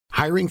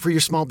Hiring for your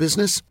small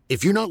business?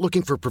 If you're not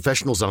looking for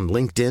professionals on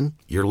LinkedIn,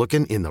 you're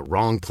looking in the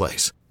wrong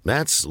place.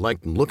 That's like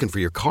looking for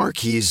your car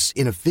keys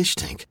in a fish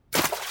tank.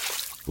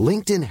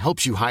 LinkedIn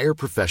helps you hire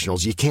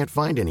professionals you can't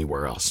find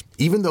anywhere else,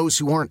 even those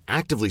who aren't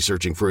actively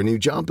searching for a new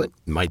job but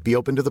might be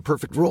open to the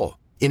perfect role.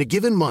 In a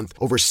given month,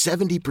 over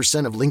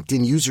 70% of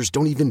LinkedIn users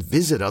don't even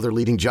visit other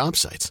leading job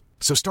sites.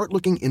 So start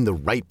looking in the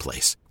right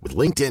place. With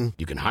LinkedIn,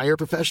 you can hire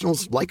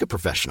professionals like a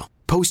professional.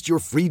 Post your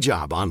free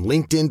job on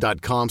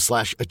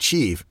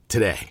linkedin.com/achieve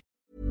today.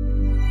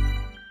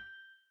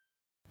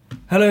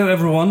 Hello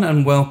everyone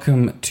and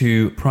welcome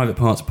to Private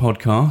Parts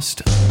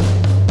Podcast.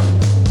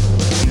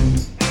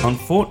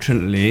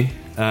 Unfortunately,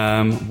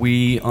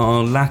 we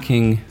are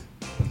lacking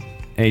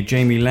a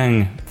Jamie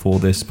Lang for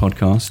this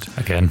podcast.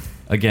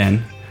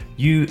 Again.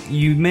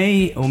 You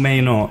may or may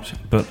not,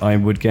 but I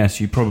would guess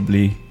you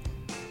probably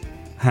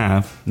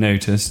have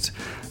noticed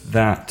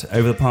that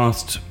over the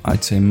past,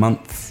 I'd say,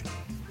 month,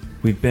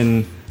 we've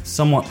been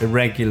somewhat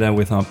irregular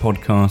with our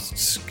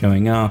podcasts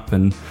going up,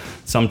 and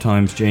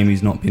sometimes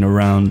Jamie's not been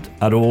around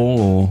at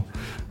all,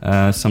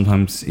 or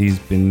sometimes he's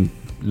been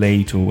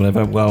late or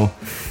whatever. Well,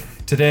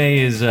 today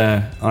is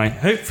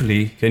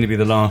hopefully going to be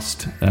the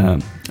last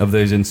of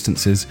those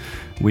instances.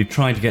 We've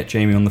tried to get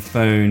Jamie on the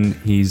phone.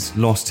 He's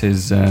lost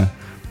his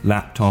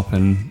laptop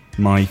and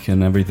mic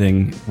and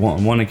everything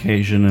on one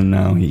occasion, and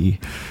now he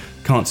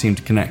can't seem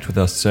to connect with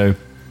us. So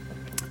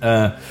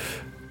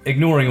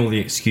ignoring all the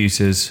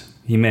excuses,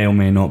 he may or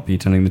may not be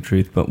telling the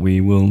truth, but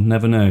we will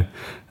never know.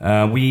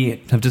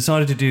 We have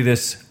decided to do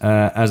this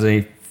as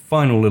a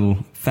final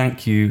little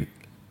thank you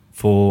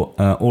for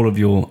all of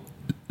your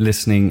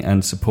listening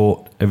and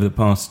support over the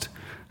past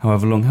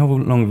however long. How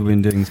long have we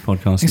been doing this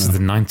podcast? This is the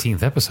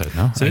 19th episode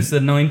now. So this is the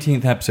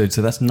 19th episode,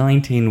 so that's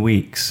 19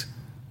 weeks,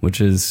 which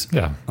is,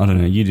 I don't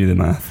know, you do the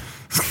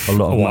math. A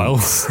lot of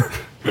while.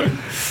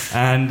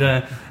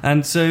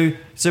 And so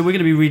we're going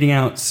to be reading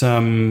out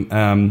some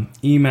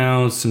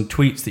emails, some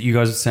tweets that you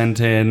guys have sent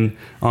in,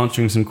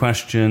 answering some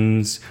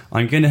questions.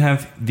 I'm going to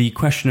have the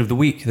question of the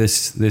week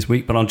this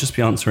week, but I'll just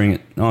be asking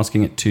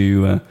it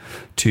to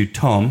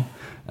Tom.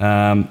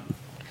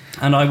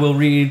 And I will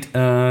read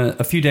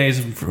a few days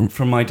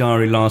from my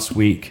diary last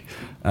week,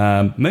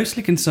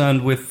 mostly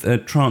concerned with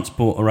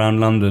transport around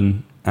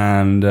London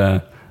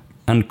and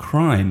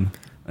crime.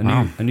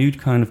 A new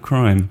kind of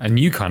crime. A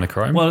new kind of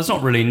crime? Well, it's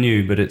not really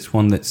new, but it's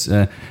one that's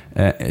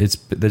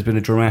there's been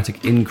a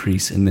dramatic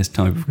increase in this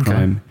type of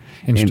crime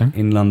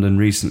in London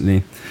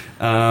recently.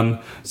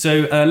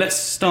 So let's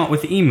start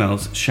with the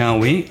emails, shall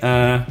we?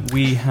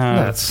 We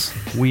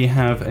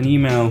have an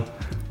email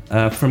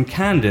from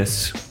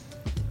Candice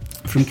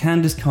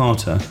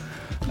Carter,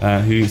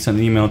 who sent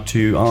an email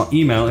to our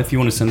email. If you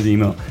want to send an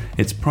email,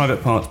 it's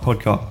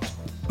privatepartspodcast.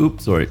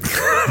 Oops, sorry.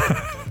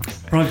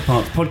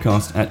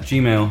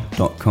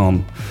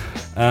 privatepartspodcast@gmail.com.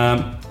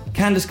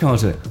 Candice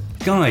Carter,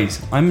 guys,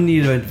 I'm in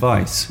need of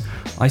advice.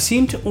 I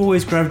seem to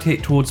always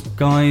gravitate towards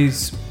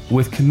guys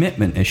with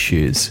commitment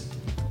issues.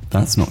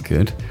 That's not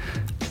good.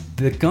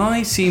 The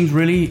guy seems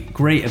really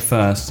great at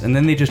first, and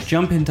then they just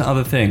jump into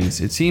other things.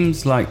 It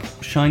seems like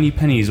shiny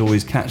pennies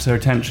always catch their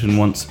attention.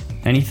 Once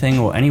anything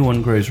or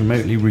anyone grows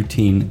remotely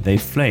routine, they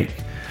flake.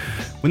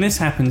 When this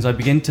happens, I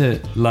begin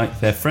to like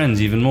their friends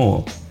even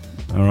more.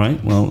 All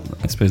right, well,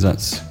 I suppose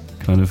that's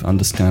kind of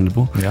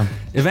understandable. Yeah.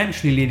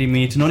 Eventually leading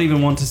me to not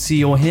even want to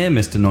see or hear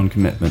Mr.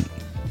 Non-Commitment.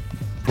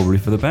 Probably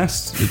for the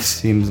best, it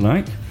seems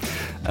like.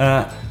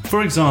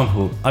 For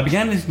example, I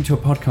began listening to a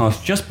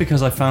podcast just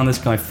because I found this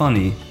guy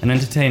funny and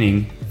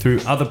entertaining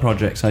through other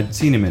projects I'd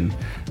seen him in.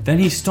 Then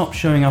he stopped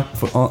showing up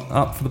for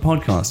the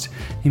podcast.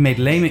 He made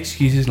lame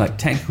excuses like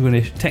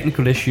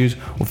technical issues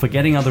or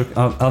forgetting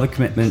other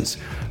commitments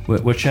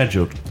were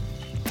scheduled.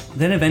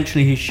 Then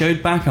eventually he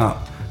showed back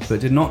up, but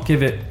did not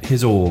give it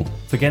his all,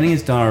 forgetting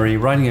his diary,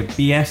 writing a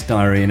BS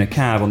diary in a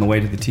cab on the way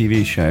to the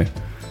TV show,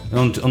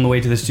 on the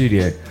way to the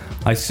studio.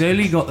 I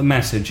slowly got the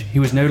message he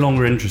was no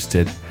longer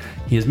interested.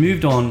 He has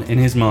moved on in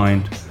his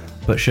mind,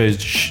 but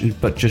just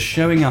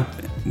showing up.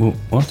 Well,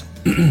 what?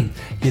 He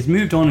has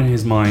moved on in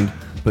his mind,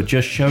 but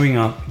just showing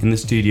up in the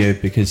studio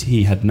because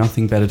he had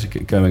nothing better to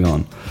get going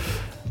on.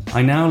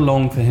 I now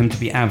long for him to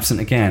be absent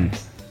again,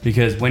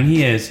 because when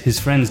he is, his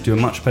friends do a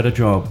much better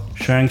job,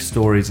 sharing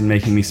stories and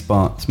making me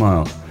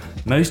smile.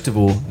 Most of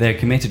all, they are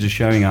committed to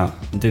showing up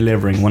and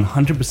delivering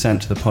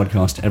 100% to the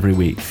podcast every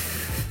week.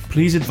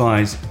 Please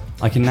advise,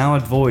 I can now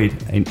avoid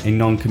a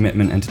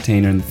non-commitment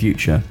entertainer in the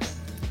future.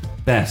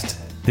 Best,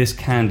 this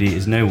candy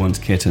is no one's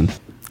kitten.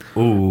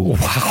 Ooh.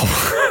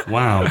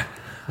 Wow.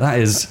 That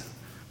is...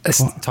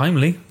 It's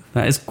timely.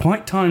 That is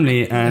quite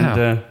timely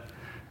and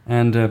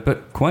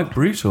but quite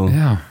brutal.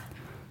 Yeah.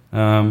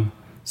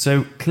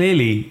 So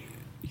clearly,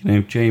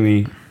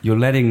 Jamie, you're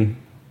letting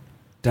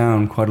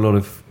down quite a lot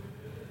of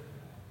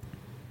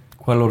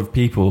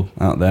people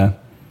out there,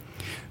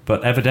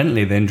 but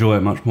evidently they enjoy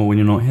it much more when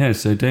you're not here,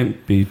 so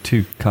don't be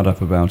too cut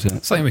up about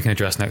it. Something we can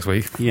address next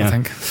week, yeah. I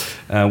think.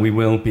 We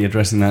will be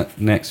addressing that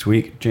next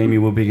week. Jamie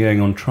will be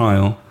going on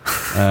trial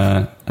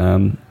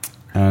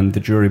And the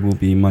jury will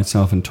be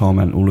myself and Tom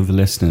and all of the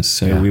listeners.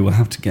 So we will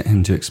have to get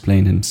him to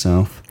explain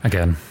himself.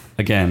 Again.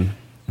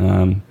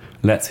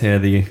 Let's hear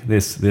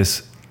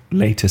this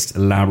latest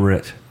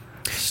elaborate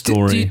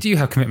story. Do you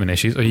have commitment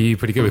issues? Are you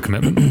pretty good with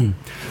commitment?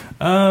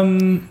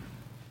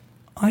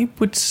 I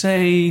would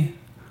say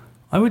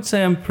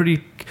I'm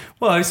pretty...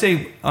 Well, I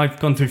say I've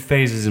gone through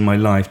phases in my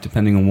life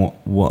depending on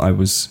what I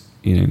was,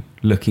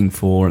 looking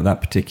for at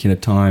that particular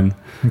time,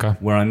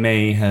 where I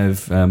may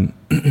have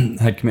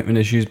had commitment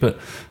issues. But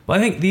I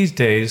think these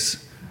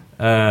days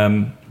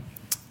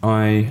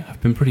I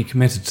have been pretty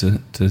committed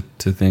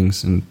to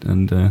things,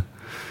 and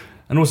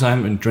also I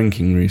haven't been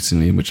drinking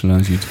recently, which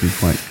allows you to be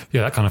quite...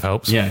 Yeah, that kind of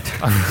helps. Yeah.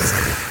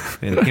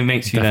 It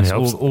makes you less,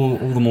 all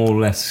the more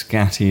less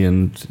scatty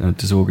and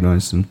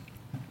disorganised. And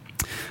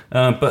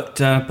but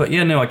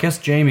yeah, no, I guess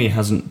Jamie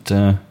hasn't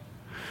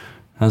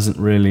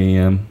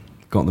really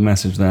got the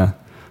message there.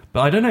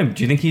 But I don't know.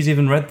 Do you think he's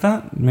even read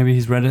that? Maybe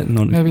he's read it and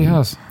not. Maybe he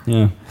has.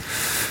 Yeah.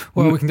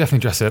 Well, we can definitely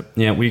address it.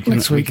 Yeah, we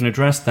can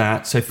address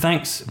that. So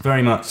thanks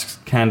very much,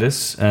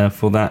 Candice,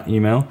 for that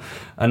email.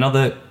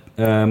 Another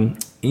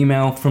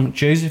email from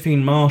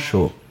Josephine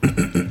Marshall.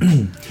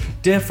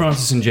 Dear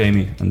Francis and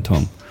Jamie and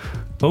Tom.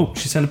 Oh,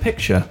 she sent a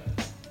picture.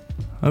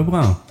 Oh,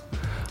 wow.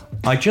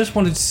 I just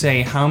wanted to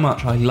say how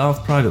much I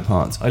love Private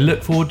Parts. I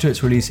look forward to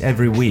its release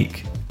every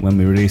week when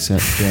we release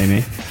it,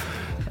 Jamie.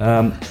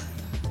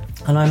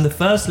 And I'm the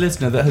first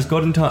listener that has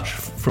got in touch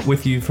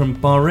with you from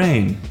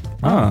Bahrain.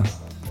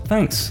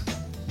 Thanks,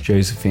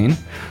 Josephine.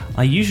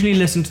 I usually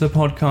listen to the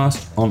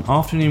podcast on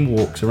afternoon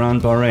walks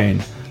around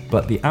Bahrain,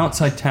 but the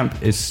outside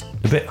temp is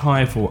a bit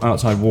high for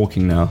outside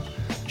walking now.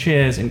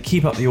 Cheers and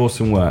keep up the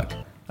awesome work.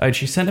 And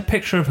she sent a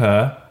picture of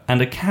her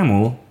and a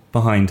camel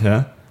behind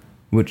her,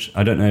 which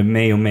I don't know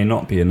may or may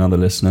not be another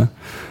listener.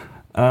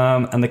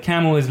 And the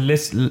camel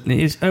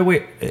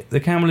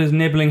the camel is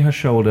nibbling her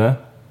shoulder.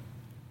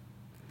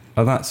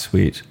 Oh, that's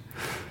sweet.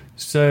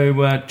 So,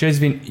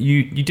 Josephine,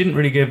 you didn't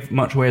really give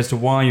much away as to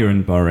why you're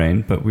in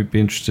Bahrain, but we'd be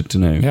interested to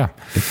know. Yeah.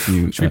 If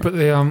you, should we put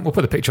we'll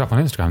put the picture up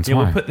on Instagram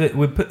tomorrow? Yeah,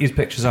 we'll put these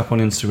pictures up on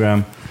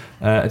Instagram.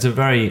 It's a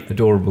very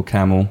adorable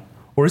camel.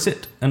 Or is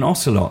it an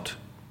ocelot?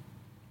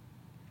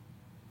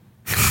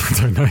 I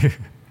don't know.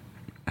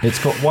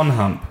 It's got one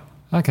hump.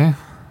 Okay.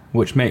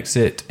 Which makes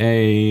it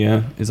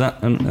a... is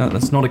that...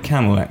 that's not a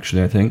camel,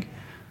 actually, I think.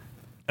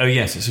 Oh,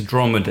 yes, it's a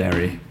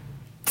dromedary.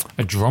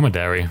 A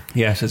dromedary?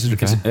 Yes,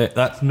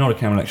 that's not a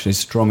camel, actually.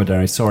 It's a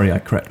dromedary. Sorry, I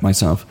correct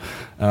myself.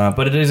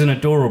 But it is an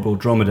adorable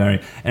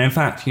dromedary. And in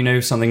fact,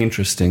 something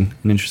interesting,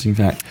 an interesting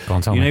fact. Go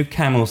on, tell me.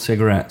 Camel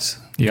cigarettes?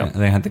 Yeah.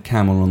 They had the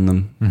camel on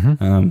them.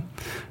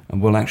 Mm-hmm.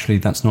 Well, actually,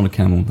 that's not a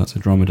camel. That's a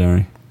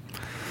dromedary.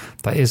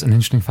 That is an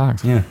interesting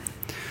fact. Yeah.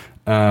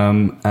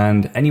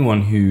 And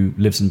anyone who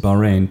lives in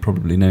Bahrain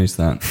probably knows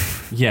that.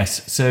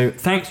 Yes. So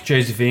thanks,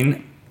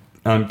 Josephine.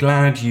 I'm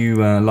glad you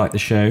like the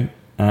show.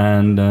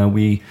 And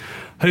we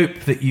hope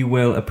that you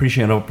will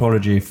appreciate our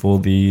apology for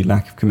the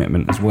lack of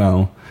commitment as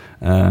well.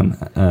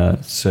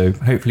 So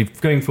hopefully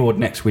going forward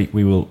next week,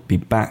 we will be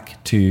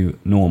back to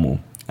normal.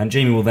 And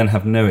Jamie will then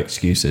have no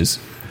excuses.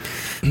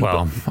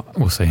 Well,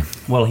 we'll see.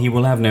 Well, he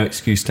will have no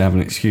excuse to have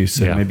an excuse.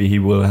 So maybe he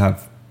will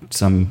have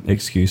some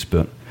excuse,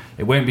 but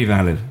it won't be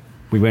valid.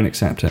 We won't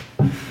accept it.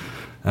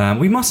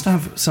 We must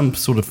have some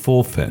sort of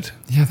forfeit.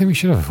 Yeah, I think we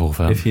should have a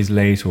forfeit. If he's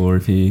late or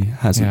if he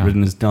hasn't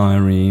written his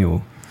diary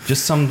or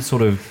just some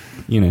sort of,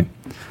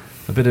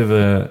 a bit of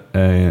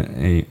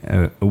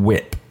a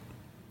whip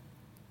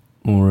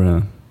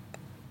or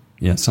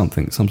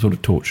something, some sort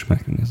of torture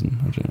mechanism.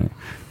 I don't know.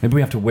 Maybe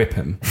we have to whip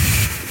him.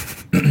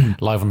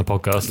 Live on the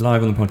podcast.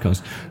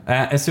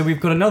 So we've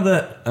got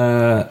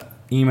another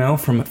email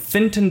from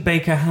Finton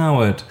Baker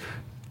Howard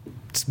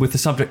with the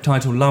subject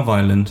title Love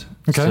Island.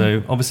 Okay.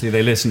 So obviously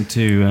they listen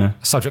to...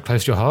 subject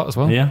close to your heart as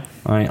well. Yeah.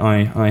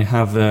 I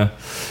have... the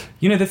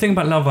thing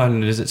about Love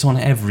Island is it's on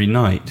every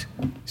night.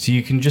 So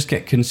you can just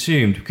get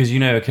consumed because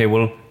okay,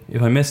 well,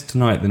 if I miss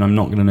tonight, then I'm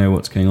not going to know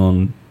what's going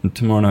on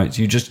tomorrow night.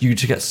 So you just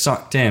get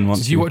sucked in.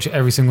 Do you watch it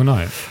every single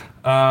night?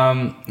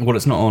 Well,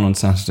 it's not on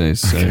Saturdays.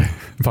 So. Okay.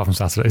 Apart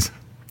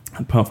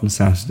from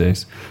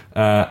Saturdays.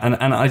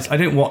 And I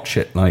don't watch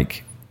it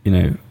like,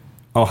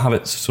 I'll have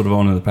it sort of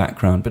on in the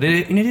background, but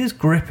it is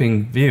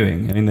gripping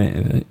viewing. I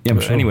mean,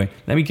 but sure. Anyway,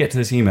 let me get to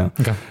this email.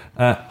 Okay.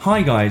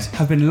 Hi guys,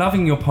 have been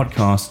loving your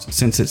podcast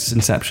since its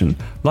inception.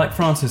 Like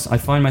Francis, I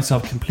find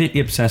myself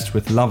completely obsessed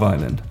with Love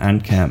Island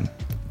and Kem.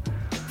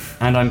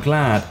 And I'm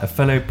glad a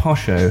fellow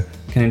posho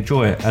can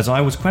enjoy it, as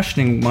I was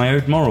questioning my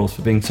own morals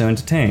for being so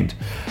entertained.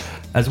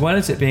 As well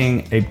as it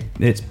being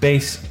its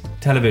base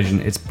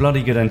television, it's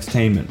bloody good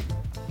entertainment.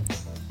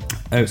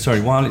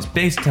 While it's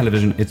base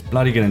television, it's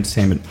bloody good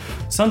entertainment.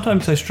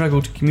 Sometimes I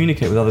struggle to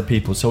communicate with other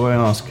people, so I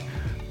ask,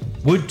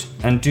 would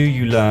and do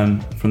you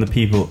learn from the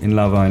people in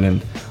Love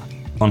Island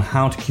on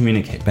how to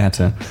communicate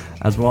better?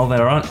 As while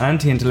they're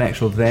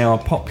anti-intellectual, they are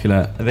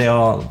popular. They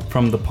are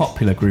from the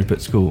popular group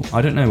at school.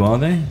 I don't know, are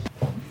they?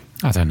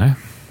 I don't know.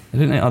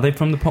 Are they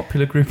from the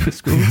popular group at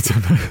school? I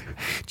don't know.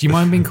 Do you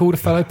mind being called a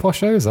fellow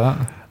posho? Is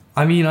that?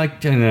 I mean, I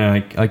don't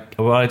know. I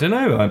don't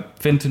know.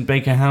 Fintan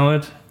Baker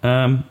Howard.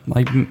 I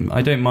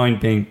don't mind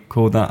being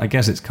called that. I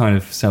guess it's kind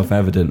of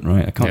self-evident,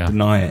 right? I can't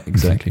deny it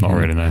exactly. Not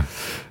really, no.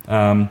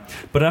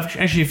 But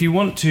actually, if you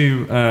want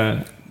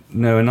to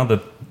know another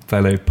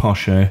fellow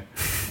posho,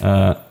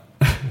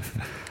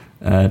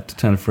 to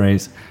turn a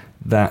phrase,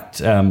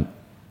 that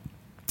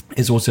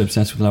is also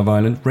obsessed with Love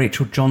Island,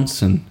 Rachel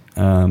Johnson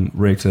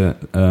wrote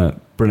a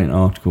brilliant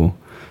article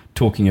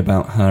talking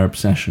about her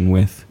obsession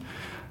with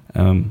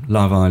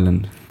Love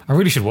Island. I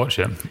really should watch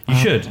it. You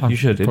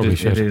should.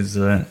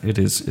 It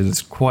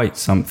is quite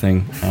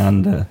something,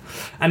 and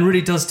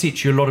really does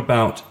teach you a lot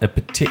about a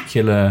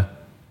particular,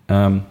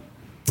 I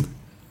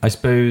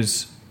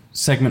suppose,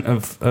 segment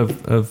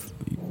of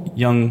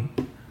young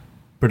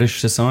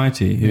British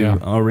society who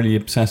are really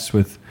obsessed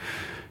with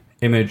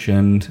image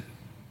and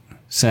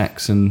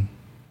sex and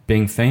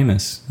being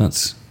famous.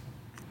 That's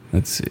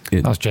it.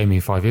 That was Jamie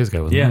 5 years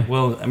ago, wasn't it? Yeah.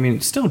 Well, I mean,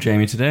 it's still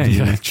Jamie today. Yeah,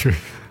 you know? true.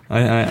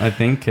 I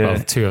think 2 out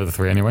of the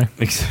 3 anyway.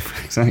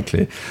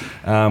 Exactly.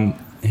 Do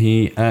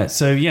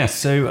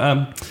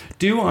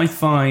I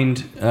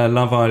find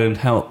Love Island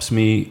helps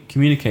me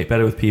communicate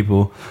better with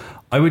people?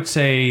 I would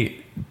say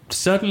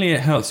certainly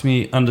it helps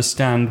me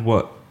understand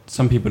what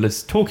some people are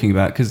talking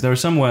about, because there are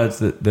some words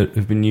that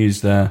have been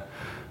used there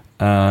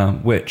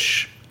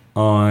which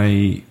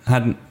I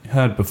hadn't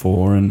heard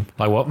before. And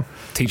like what?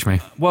 Teach me.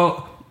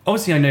 Well,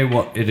 obviously, I know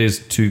what it is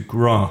to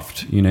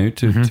graft,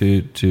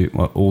 to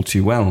all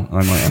too well,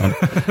 I might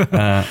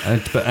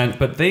add.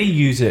 But they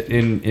use it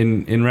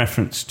in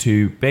reference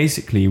to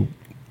basically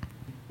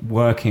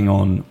working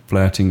on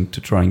flirting to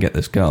try and get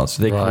this girl.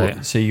 So they call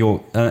it,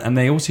 and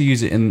they also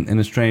use it in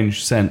a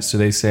strange sense. So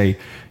they say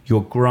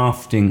you're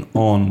grafting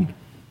on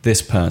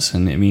this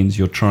person. It means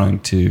you're trying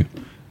to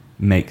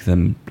make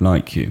them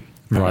like you.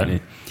 Apparently.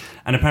 Right.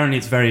 And apparently,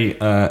 it's very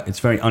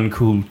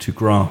uncool to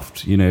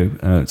graft,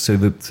 so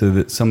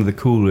that some of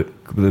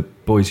the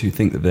boys who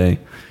think that they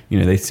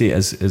see it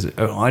as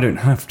I don't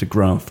have to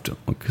graft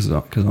because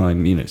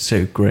I'm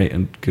so great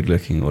and good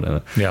looking or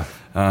whatever. Yeah.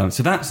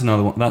 So that's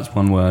another one. That's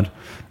one word.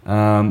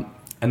 And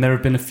there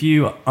have been a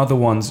few other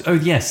ones. Oh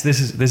yes, this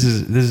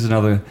is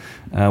another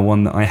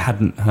one that I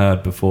hadn't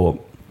heard before.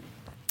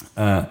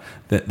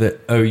 That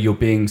you're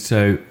being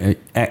so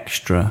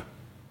extra.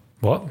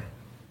 What?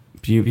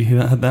 Have you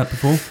heard that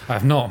before? I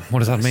have not. What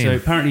does that mean? So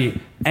apparently,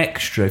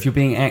 extra. If you're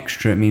being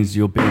extra, it means If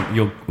you're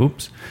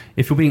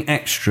being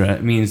extra,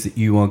 it means that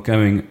you are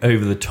going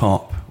over the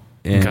top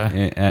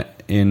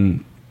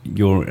in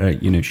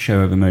your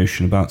show of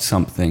emotion about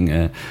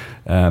something,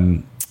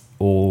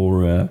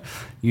 or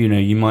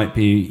you might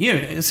be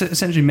it's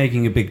essentially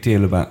making a big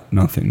deal about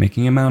nothing,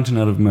 making a mountain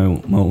out of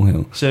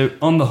molehill. So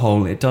on the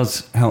whole, it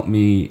does help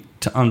me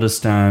to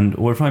understand,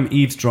 or if I'm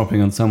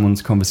eavesdropping on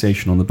someone's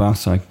conversation on the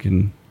bus, I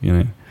can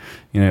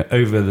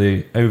over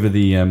the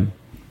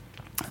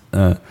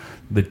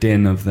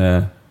din of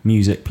their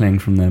music playing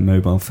from their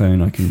mobile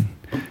phone, I can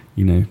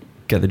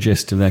get the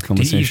gist of their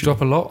conversation. Do you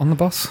eavesdrop a lot on the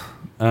bus?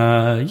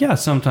 Yeah,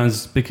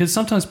 sometimes, because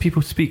sometimes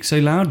people speak so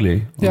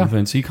loudly on the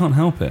phone, so you can't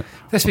help it.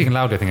 If they're speaking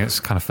loudly, I think it's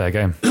kind of fair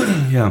game.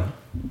 Yeah.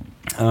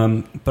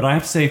 But I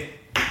have to say,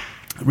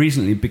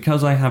 recently,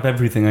 because I have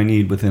everything I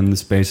need within the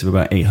space of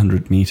about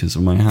 800 meters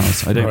of my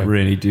house, I don't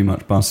really do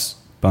much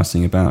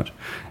bussing about.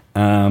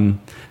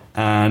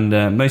 And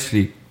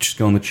mostly just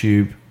go on the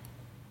tube.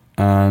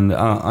 And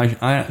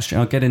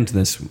I'll get into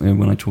this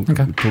when I talk a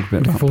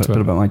bit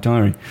about my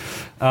diary.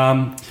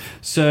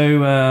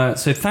 So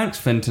thanks,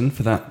 Fintan,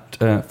 for that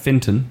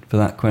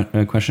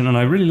question. And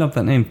I really love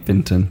that name,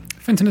 Fintan.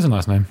 Fintan is a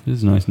nice name. It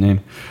is a nice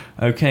name.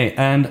 Okay,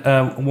 and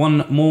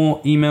one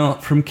more email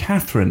from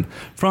Catherine.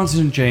 Francis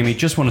and Jamie,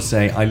 just want to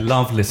say I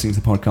love listening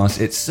to the podcast.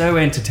 It's so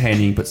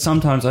entertaining, but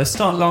sometimes I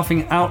start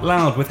laughing out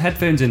loud with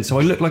headphones in, so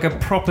I look like a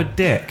proper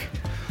dick.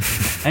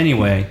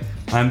 Anyway,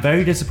 I'm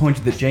very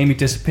disappointed that Jamie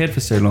disappeared for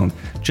so long.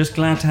 Just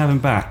glad to have him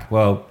back.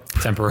 Well,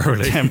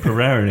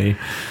 temporarily,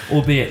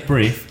 albeit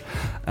brief.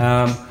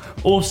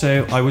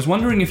 Also, I was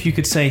wondering if you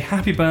could say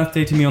happy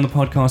birthday to me on the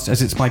podcast,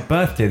 as it's my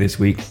birthday this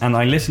week and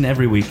I listen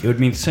every week. It would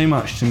mean so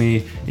much to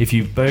me if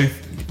you both,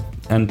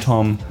 and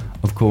Tom,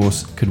 of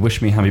course, could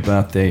wish me happy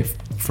birthday.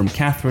 From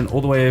Catherine, all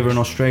the way over in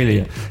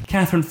Australia.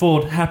 Catherine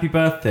Ford, happy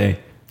birthday.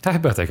 Happy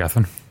birthday,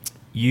 Catherine.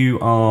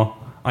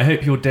 I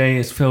hope your day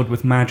is filled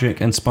with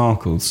magic and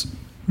sparkles.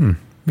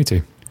 Me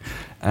too.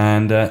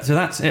 And so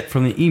that's it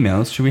from the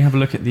emails. Should we have a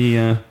look at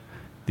the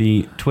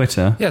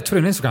Twitter? Yeah, Twitter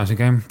and Instagram have been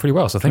going pretty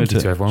well. So thank you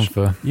to everyone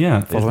for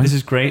following. This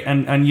is great.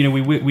 And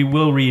we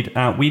will read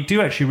out. We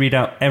do actually read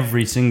out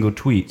every single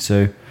tweet.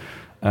 So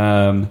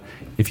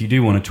if you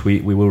do want to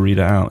tweet, we will read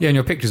it out. Yeah, and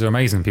your pictures are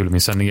amazing. People have been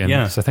sending in.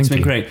 Yeah, so thank you. It's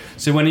been great.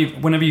 So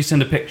whenever you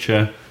send a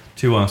picture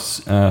to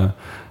us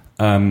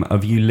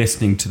of you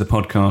listening to the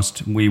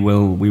podcast, we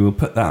will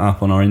put that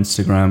up on our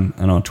Instagram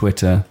and our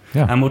Twitter,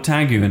 and we'll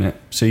tag you in it,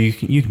 so you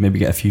can maybe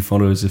get a few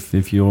followers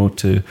if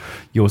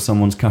you're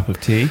someone's cup of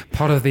tea.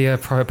 Part of the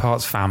Private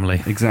Parts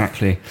family.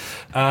 Exactly.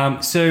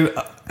 So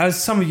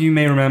as some of you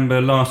may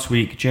remember, last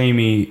week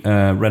Jamie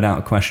read out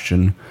a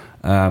question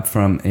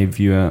from a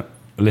viewer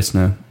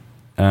listener.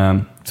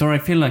 Sorry, I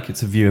feel like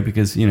it's a viewer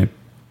because,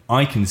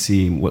 I can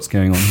see what's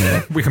going on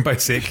here. We can both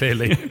see it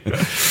clearly.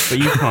 But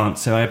you can't,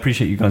 so I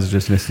appreciate you guys are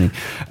just listening.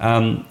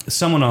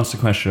 Someone asked a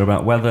question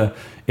about whether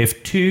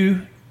if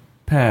two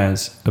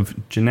pairs of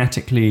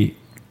genetically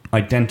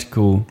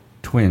identical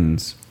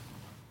twins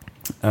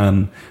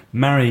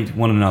married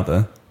one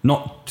another,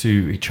 not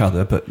to each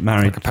other, but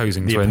married like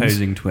opposing the twins.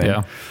 Opposing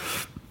twin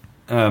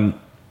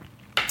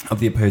of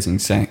the opposing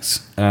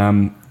sex,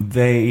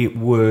 they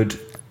would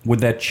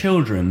their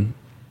children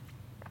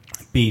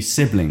be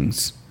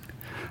siblings?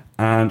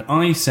 And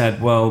I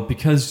said, well,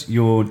 because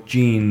your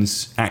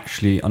genes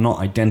actually are not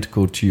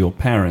identical to your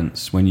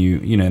parents, when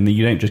and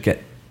you don't just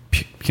get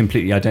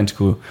completely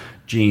identical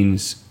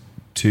genes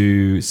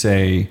to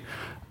say,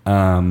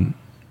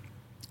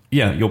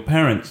 your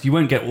parents, you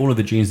won't get all of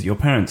the genes that your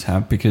parents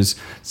have because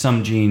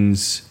some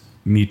genes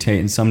mutate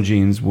and some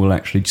genes will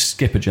actually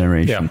skip a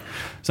generation. Yeah.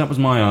 So that was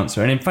my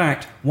answer. And in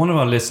fact, one of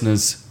our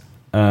listeners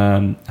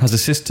has a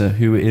sister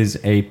who is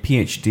a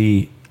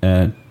PhD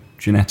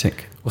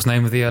genetic. What's the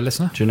name of the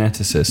listener?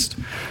 Geneticist.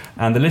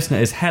 And the listener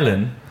is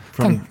Helen.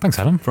 Thanks,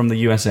 Helen. From the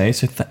USA.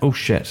 So oh,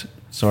 shit.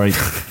 Sorry.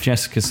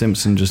 Jessica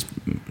Simpson just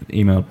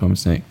emailed by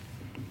mistake.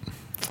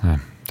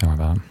 Don't worry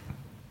about it.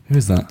 Who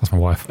is that? That's my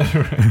wife.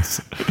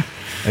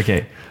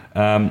 Okay.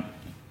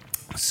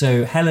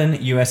 So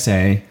Helen,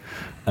 USA.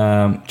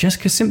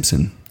 Jessica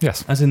Simpson.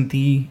 Yes. As in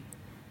the...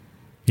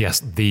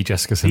 Yes, the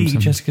Jessica Simpson.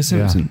 The Jessica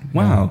Simpson. Yeah.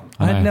 Wow.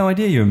 Yeah, I had no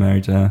idea you were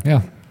married to her.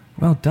 Yeah.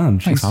 Well done.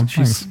 Thanks.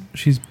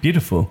 She's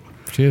beautiful.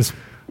 She is.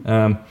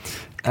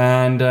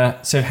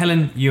 So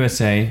Helen,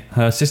 USA,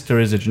 her sister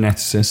is a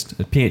geneticist,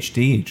 a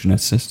PhD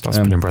geneticist. That's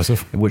pretty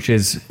impressive. Which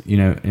is,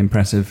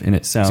 impressive in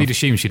itself. So you'd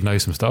assume she'd know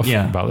some stuff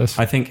about this.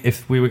 I think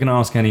if we were going to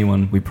ask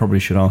anyone, we probably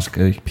should ask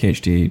a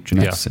PhD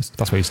geneticist. Yeah,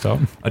 that's where you start.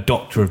 A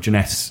doctor of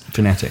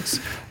genetics.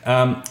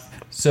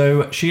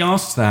 So she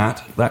asked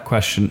that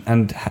question,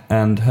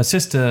 and her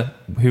sister,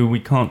 who we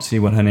can't see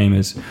what her name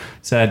is,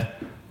 said,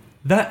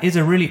 that is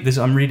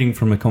I'm reading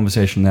from a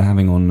conversation they're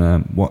having on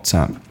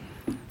WhatsApp.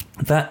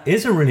 That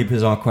is a really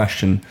bizarre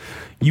question.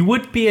 You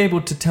would be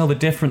able to tell the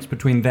difference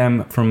between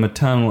them from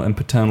maternal and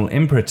paternal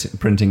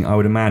imprinting, I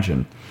would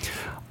imagine.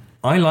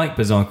 I like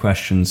bizarre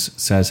questions,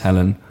 says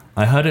Helen.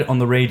 I heard it on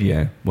the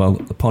radio. Well,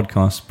 the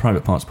podcast,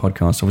 Private Parts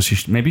podcast.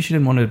 Obviously, maybe she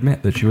didn't want to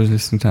admit that she was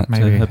listening to that.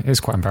 Maybe. It's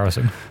quite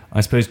embarrassing.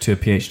 I suppose to a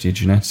PhD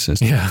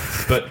geneticist. Yeah.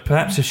 But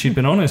perhaps if she'd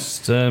been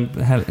honest,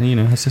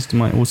 her sister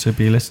might also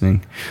be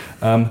listening.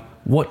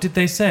 What did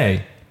they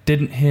say?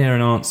 Didn't hear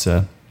an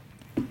answer.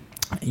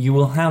 You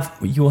will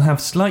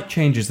have slight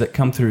changes that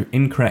come through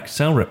incorrect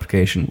cell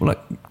replication,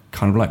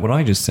 kind of like what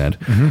I just said,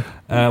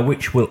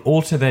 which will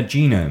alter their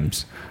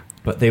genomes,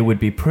 but they would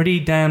be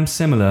pretty damn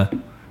similar.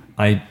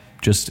 I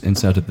just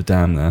inserted the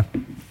damn there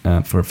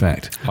for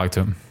effect. Liked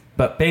it.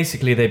 But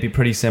basically, they'd be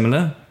pretty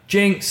similar.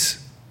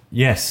 Jinx!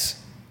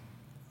 Yes.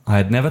 I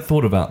had never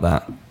thought about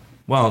that.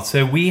 Well,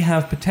 so we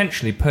have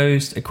potentially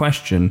posed a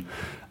question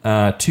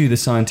to the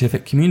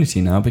scientific community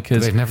now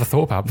because they've never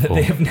thought about before.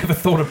 They have never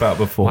thought about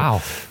before. Wow!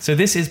 So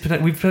this is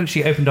we've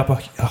potentially opened up a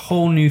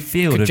whole new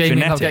field of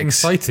Jamie genetics. Not getting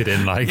cited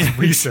in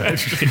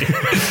research.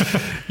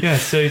 Yeah,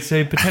 so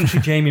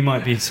potentially Jamie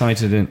might be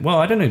cited in. Well,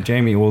 I don't know,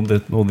 Jamie or the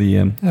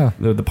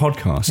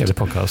podcast. Yeah, the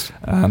podcast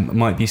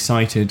might be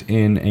cited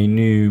in a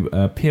new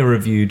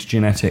peer-reviewed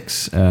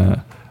genetics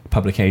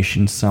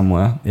publication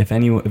somewhere. If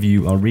any of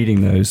you are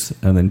reading those,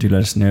 then do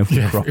let us know if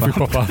we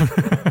crop up.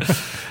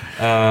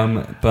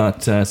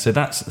 So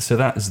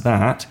that's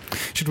that.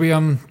 Should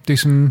we do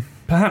some?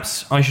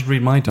 Perhaps I should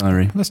read my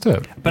diary. Let's do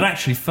it. But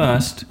actually,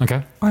 first,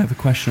 okay. I have a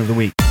question of the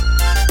week,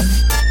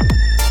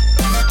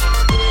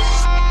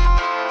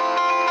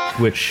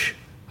 which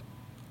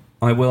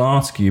I will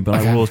ask you, but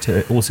I will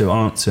also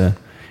answer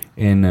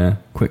in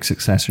quick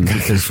succession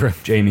because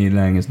Jamie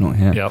Lang is not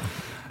here. Yep.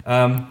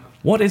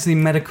 What is the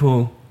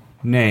medical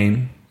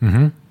name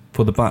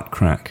for the butt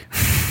crack?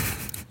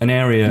 An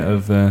area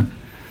of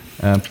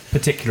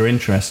particular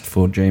interest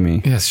for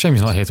Jamie. Yes,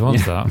 Jamie's not here to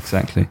answer that.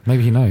 Exactly.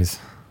 Maybe he knows.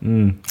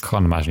 Can't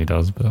imagine he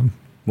does, but...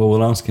 Well,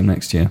 we'll ask him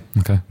next year.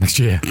 Okay, next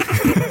year.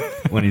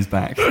 When he's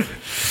back.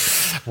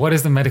 What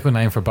is the medical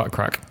name for a butt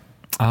crack?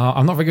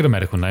 I'm not very good at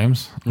medical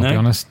names, I'll be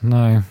honest.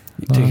 No.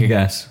 Take a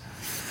guess.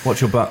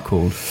 What's your butt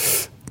called?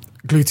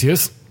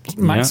 Gluteus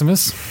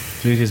Maximus.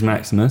 Yeah. Gluteus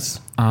Maximus.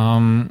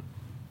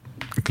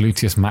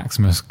 Gluteus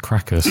Maximus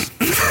Crackus.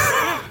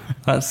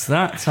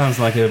 That sounds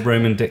like a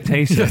Roman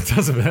dictator. Yeah, it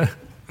does a bit.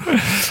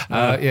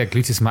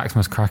 Gluteus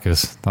Maximus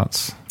Crackus.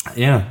 That's...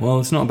 Yeah,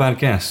 well, it's not a bad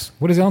guess.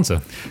 What is the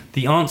answer?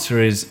 The answer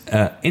is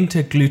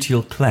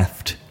intergluteal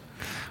cleft.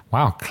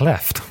 Wow,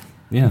 cleft.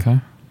 Yeah. Okay.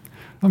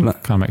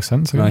 That kind of makes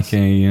sense, I guess.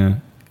 Like a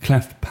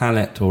cleft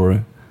palate or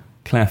a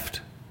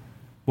cleft...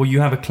 Well, you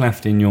have a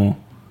cleft in your...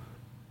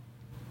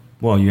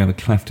 Well, you have a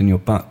cleft in your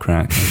butt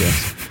crack, I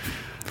guess.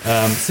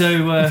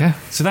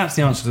 So that's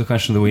the answer to the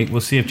question of the week.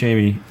 We'll see if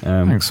Jamie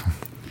Thanks.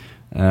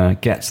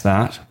 Gets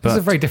that. But this is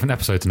a very different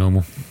episode to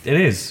normal. It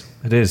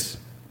is.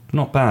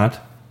 Not bad.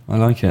 I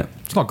like it.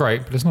 It's not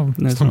great, but it's not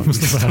bad.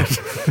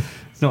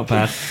 It's Not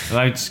bad.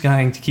 I'm just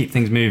going to keep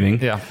things moving.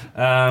 Yeah.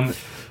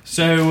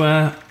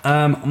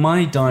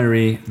 My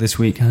diary this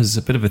week has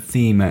a bit of a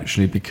theme,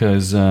 actually,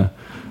 because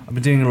I've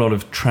been doing a lot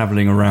of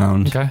travelling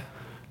around. Okay.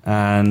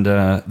 And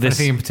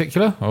anything in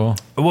particular, or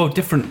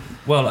different.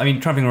 Well, I mean,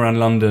 travelling around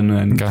London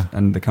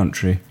and the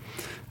country,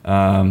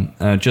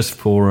 just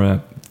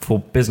for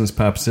business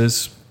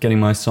purposes, getting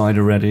my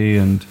cider ready,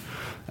 and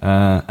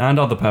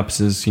other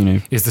purposes. You know,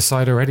 is the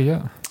cider ready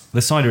yet?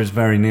 The cider is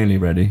very nearly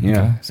ready.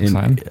 Yeah,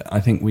 okay, I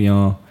think we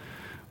are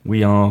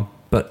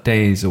but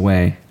days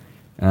away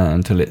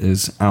until it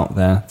is out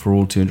there for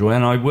all to enjoy.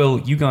 And I will.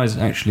 You guys,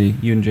 actually,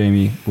 you and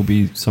Jamie will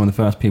be some of the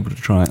first people to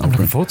try it. I'm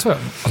looking forward to it.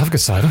 I love good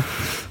cider.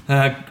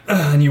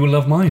 And you will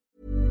love mine.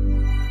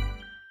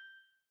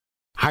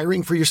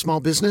 Hiring for your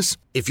small business?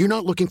 If you're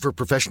not looking for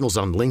professionals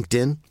on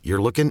LinkedIn,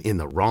 you're looking in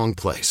the wrong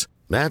place.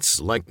 That's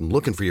like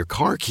looking for your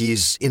car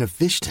keys in a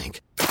fish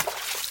tank.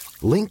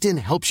 LinkedIn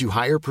helps you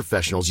hire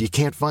professionals you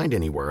can't find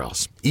anywhere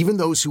else, even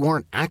those who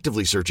aren't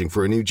actively searching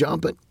for a new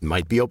job but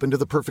might be open to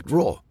the perfect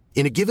role.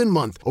 In a given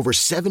month, over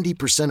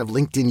 70% of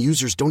LinkedIn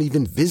users don't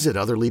even visit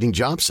other leading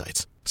job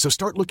sites. So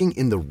start looking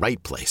in the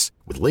right place.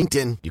 With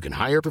LinkedIn, you can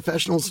hire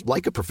professionals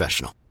like a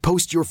professional.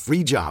 Post your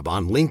free job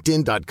on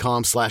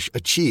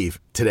linkedin.com/achieve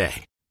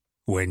today.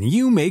 When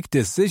you make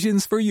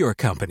decisions for your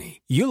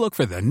company, you look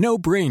for the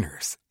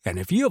no-brainers. And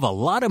if you have a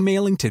lot of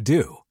mailing to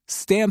do,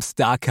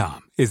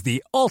 Stamps.com is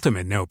the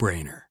ultimate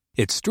no-brainer.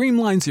 It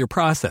streamlines your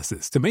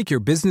processes to make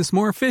your business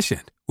more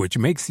efficient, which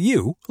makes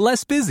you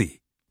less busy.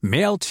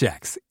 Mail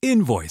checks,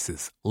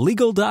 invoices,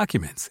 legal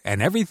documents,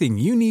 and everything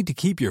you need to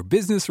keep your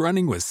business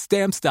running with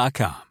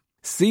Stamps.com.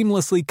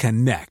 Seamlessly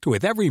connect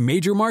with every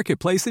major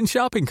marketplace and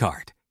shopping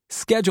cart.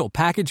 Schedule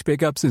package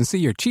pickups and see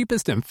your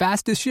cheapest and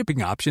fastest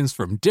shipping options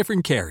from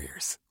different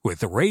carriers,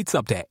 with rates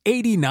up to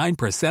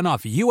 89%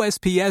 off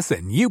USPS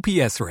and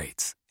UPS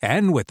rates.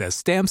 And with the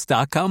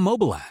Stamps.com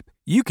mobile app,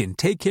 you can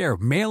take care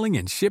of mailing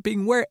and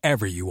shipping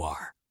wherever you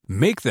are.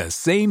 Make the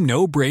same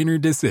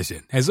no-brainer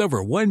decision as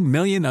over 1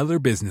 million other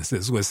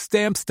businesses with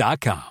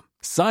Stamps.com.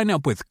 Sign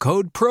up with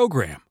code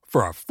PROGRAM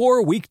for a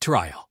 4-week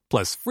trial,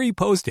 plus free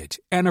postage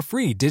and a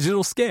free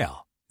digital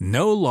scale.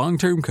 No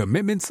long-term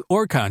commitments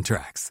or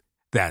contracts.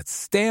 That's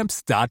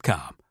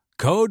Stamps.com.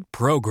 Code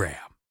PROGRAM.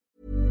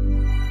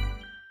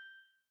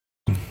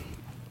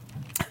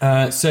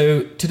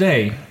 So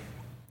today,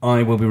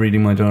 I will be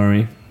reading my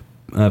diary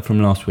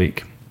from last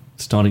week,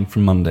 starting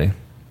from Monday.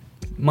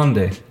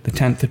 Monday, the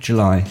 10th of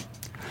July.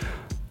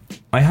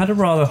 I had a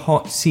rather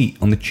hot seat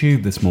on the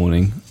tube this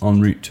morning en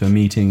route to a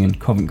meeting in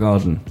Covent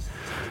Garden,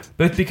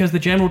 both because the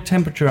general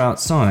temperature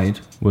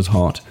outside was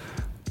hot,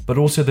 but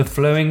also the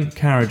flowing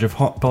carriage of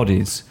hot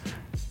bodies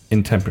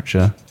in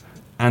temperature,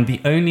 and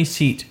the only free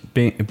seat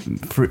being at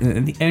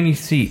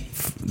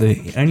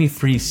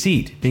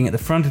the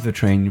front of the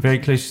train, very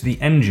close to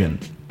the engine.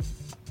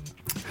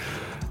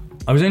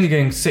 I was only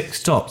going 6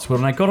 stops, but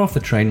when I got off the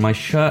train, my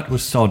shirt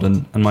was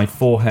sodden and my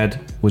forehead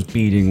was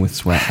beading with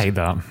sweat. I hate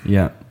that.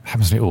 Yeah.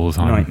 Happens to me all the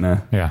time.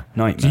 Nightmare. Yeah.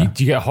 Nightmare.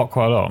 Do you get hot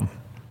quite a lot?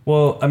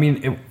 Well, I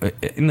mean,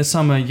 in the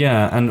summer,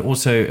 yeah, and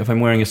also if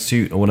I'm wearing a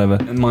suit or whatever,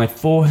 my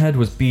forehead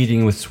was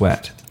beading with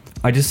sweat.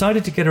 I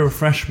decided to get a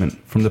refreshment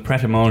from the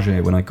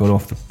Pret-a-Manger when I got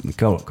out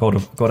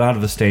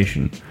of the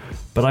station,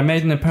 but I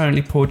made an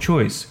apparently poor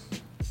choice,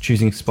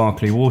 choosing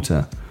sparkly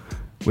water,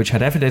 which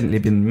had evidently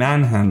been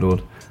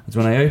manhandled, as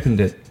when I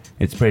opened it,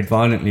 it sprayed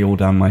violently all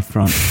down my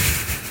front.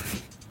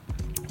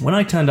 When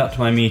I turned up to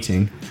my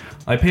meeting,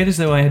 I appeared as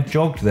though I had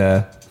jogged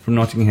there from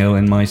Notting Hill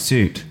in my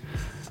suit.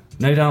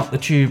 No doubt the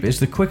tube is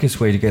the quickest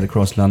way to get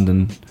across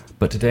London,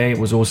 but today it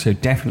was also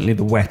definitely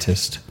the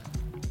wettest,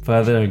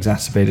 further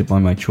exacerbated by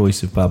my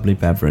choice of bubbly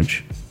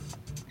beverage.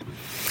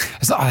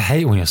 It's like, I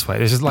hate when you're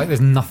sweating. It's just like there's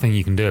nothing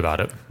you can do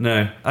about it.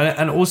 No,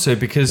 and also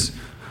because,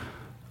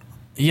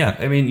 yeah,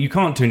 I mean, you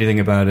can't do anything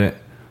about it.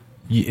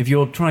 If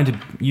you're trying to,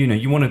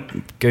 you want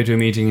to go to a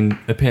meeting and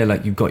appear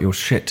like you've got your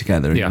shit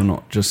together, and you're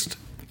not just...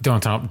 You don't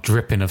want to turn up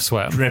dripping of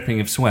sweat. Dripping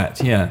of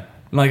sweat, yeah.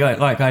 Like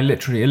I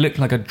literally, it looked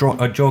like I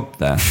jogged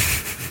there.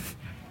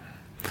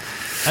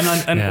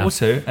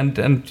 Also,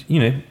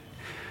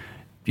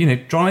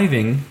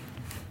 driving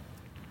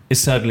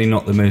is certainly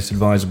not the most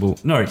advisable.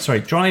 No, sorry,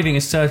 driving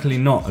is certainly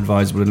not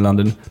advisable in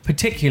London,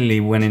 particularly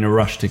when in a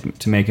rush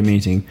to make a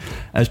meeting,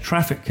 as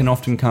traffic can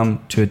often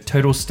come to a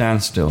total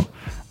standstill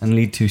and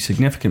lead to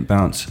significant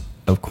bouts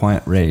of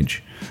quiet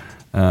rage,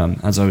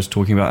 as I was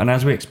talking about, and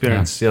as we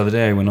experienced the other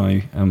day when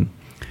I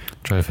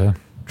drove to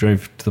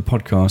the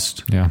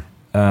podcast. Yeah,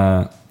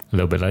 a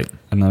little bit late,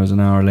 and I was an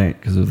hour late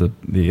because of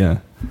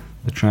the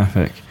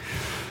traffic.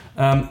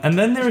 And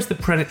then there is the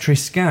predatory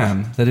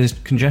scam that is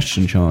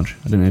congestion charge.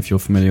 I don't know if you're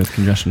familiar with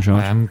congestion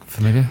charge. I am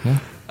familiar, yeah.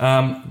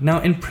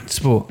 Now, in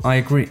principle, I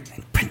agree.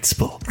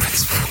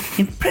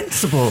 In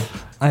principle,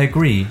 I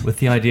agree with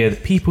the idea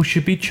that people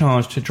should be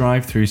charged to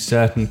drive through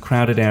certain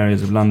crowded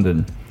areas of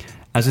London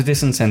as a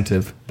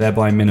disincentive,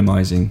 thereby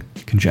minimising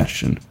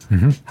congestion.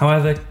 Mm-hmm.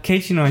 However,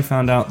 Katie and I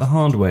found out the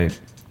hard way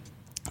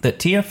that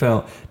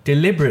TfL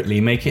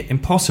deliberately make it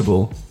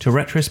impossible to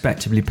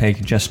retrospectively pay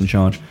congestion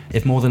charge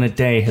if more than a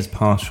day has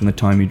passed from the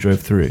time you drove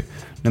through,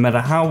 no matter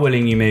how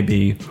willing you may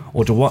be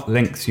or to what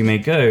lengths you may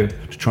go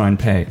to try and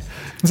pay.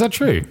 Is that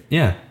true?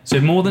 Yeah. So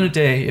more than a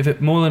day,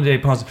 more than a day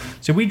passes.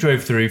 So we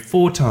drove through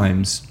 4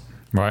 times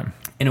Right.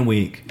 in a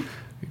week,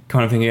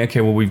 kind of thinking,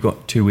 okay, well, we've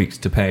got 2 weeks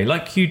to pay,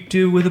 like you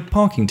do with a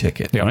parking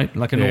ticket, Yeah. right?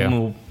 Like a Yeah,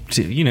 normal,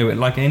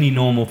 like any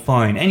normal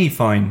fine. Any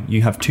fine,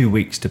 you have 2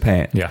 weeks to pay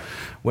it. Yeah.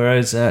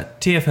 Whereas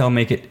TfL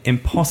make it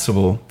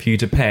impossible for you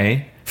to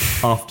pay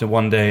after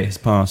 1 day has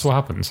passed. So what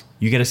happens?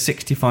 You get a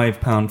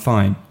 £65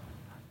 fine.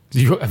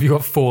 Have you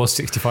got 4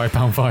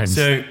 £65 fines?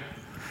 So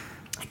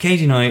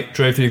Katie and I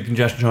drove through the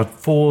congestion charge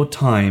 4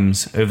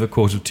 times over the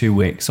course of 2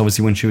 weeks.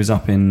 Obviously, when she was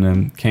up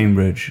in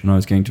Cambridge and I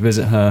was going to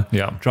visit her,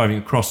 Yeah. driving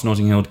across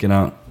Notting Hill to get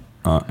out,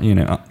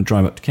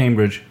 drive up to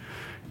Cambridge,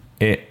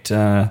 we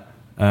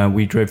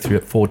drove through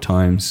it 4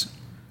 times.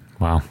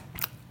 Wow.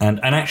 And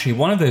actually,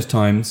 one of those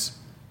times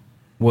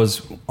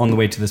was on the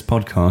way to this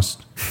podcast.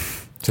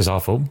 It's our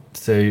fault.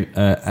 So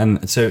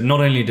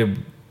not only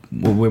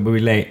were we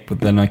late, but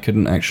then we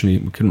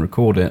couldn't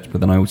record it.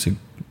 But then I also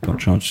got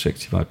charged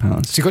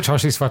 £65 So you got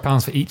charged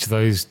 £65 for each of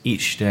those.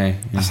 each day.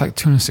 Yeah. That's like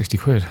 260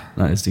 quid.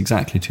 That is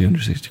exactly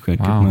 260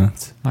 quid. Wow. Good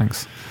maths.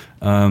 Thanks.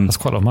 That's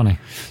quite a lot of money.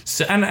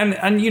 So and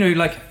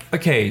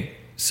okay.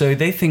 So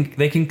they think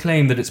they can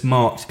claim that it's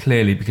marked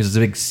clearly because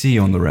there's a big C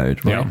on the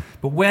road, right? Yeah.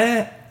 But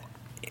where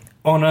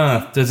on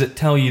earth does it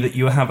tell you that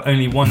you have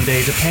only 1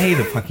 day to pay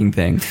the fucking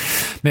thing?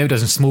 Maybe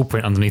there's a small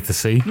print underneath the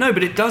C. No,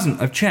 but it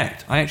doesn't. I've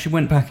checked. I actually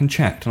went back and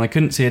checked, and I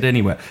couldn't see it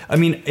anywhere. I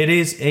mean, it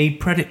is a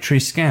predatory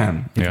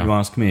scam, if Yeah. you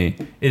ask me.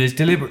 It is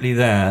deliberately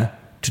there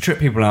to trip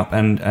people up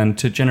and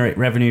to generate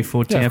revenue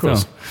for Yeah, of TfL.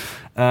 course.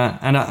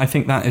 And I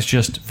think that is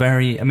just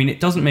very... I mean, it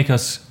doesn't make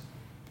us,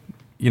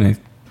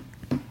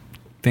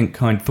 think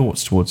kind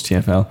thoughts towards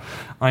TfL.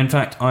 In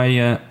fact,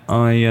 I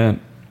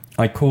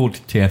called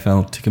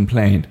TfL to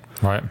complain.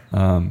 Right.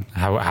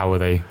 How were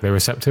they? They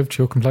receptive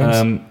to your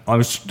complaints? I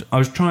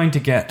was trying to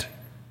get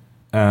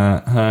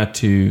her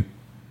to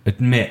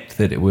admit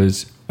that it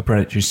was a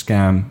predatory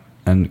scam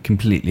and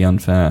completely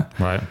unfair.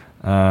 Right.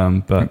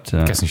 But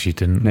Guessing she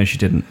didn't. no, she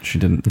didn't. She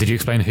didn't. Did you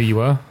explain who you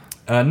were?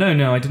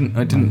 No, I didn't.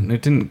 I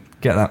didn't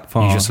get that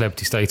far. Use your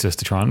celebrity status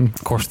to try and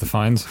quash the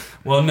fines.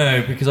 Well,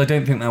 no, because I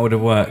don't think that would have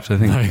worked. I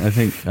think.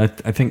 No.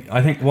 I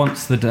think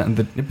once but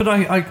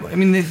I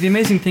mean, the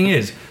amazing thing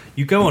is,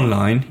 you go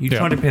online, you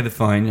try to pay the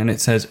fine, and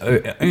it says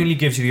it only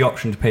gives you the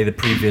option to pay the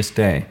previous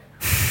day,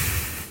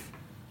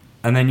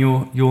 and then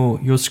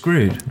you're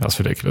screwed. That's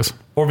ridiculous.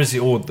 Obviously,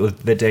 or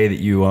the day that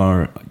you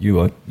are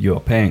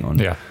paying on.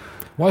 Yeah.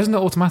 Why isn't it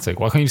automatic?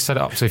 Why can't you set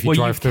it up so if you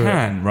drive through you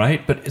can,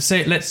 right? But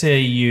let's say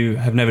you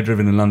have never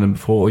driven in London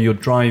before, or you're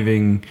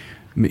driving,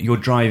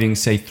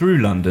 say, through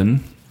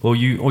London, or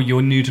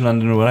you're new to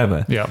London or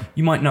whatever. Yeah.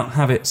 You might not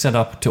have it set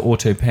up to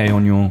auto pay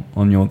on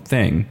your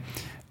thing,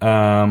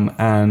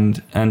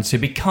 and so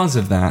because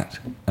of that,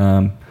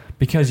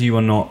 because you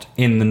are not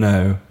in the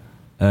know,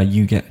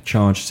 you get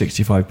charged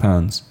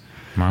 £65.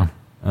 Wow.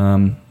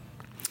 And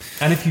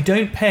if you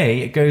don't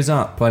pay, it goes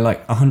up by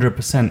like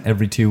 100%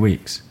 every 2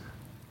 weeks.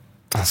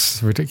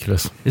 That's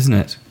ridiculous. Isn't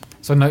it?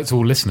 So note to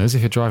all listeners,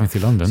 if you're driving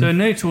through London... So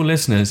note to all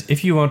listeners,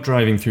 if you are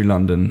driving through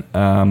London,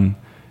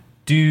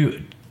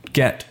 do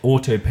get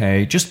auto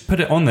pay. Just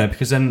put it on there,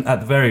 because then at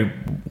the very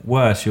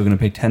worst, you're going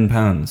to pay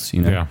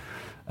 £10, Yeah.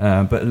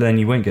 But then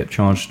you won't get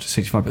charged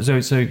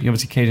 £65. So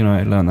obviously Katie and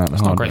I learned that the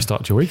It's hard not a way. great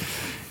start to your week.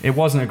 It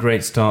wasn't a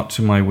great start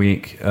to my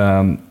week.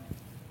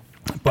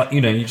 But,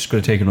 you just got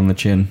to take it on the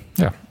chin.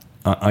 Yeah.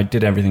 I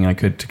did everything I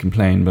could to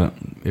complain, but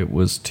it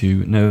was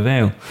to no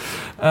avail.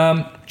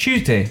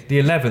 Tuesday, the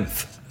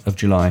 11th of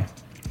July,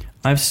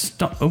 I've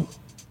started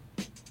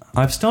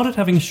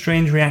having a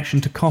strange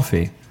reaction to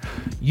coffee.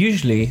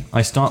 Usually,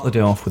 I start the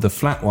day off with a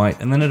flat white,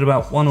 and then at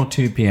about 1 or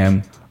 2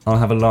 p.m., I'll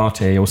have a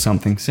latte or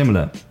something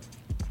similar.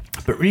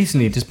 But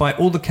recently, despite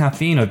all the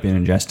caffeine I've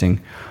been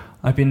ingesting,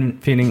 I've been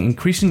feeling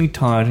increasingly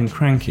tired and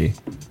cranky.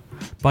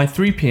 By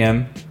 3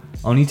 p.m.,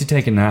 I'll need to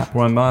take a nap,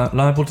 or I'm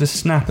liable to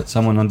snap at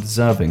someone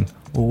undeserving,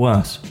 or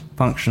worse,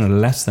 function at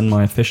less than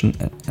my most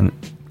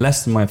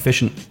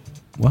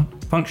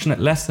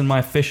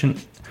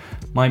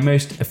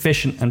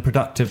efficient and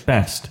productive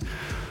best.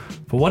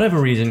 For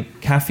whatever reason,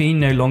 caffeine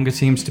no longer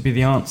seems to be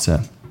the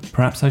answer.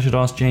 Perhaps I should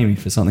ask Jamie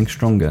for something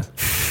stronger.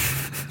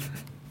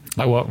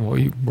 Like what? What are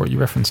you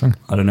referencing?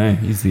 I don't know.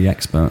 He's the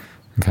expert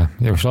Okay.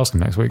 Yeah, we should ask him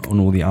next week. on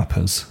all the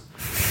uppers.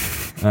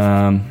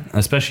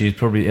 Especially,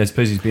 I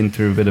suppose he's been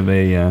through a bit of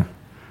a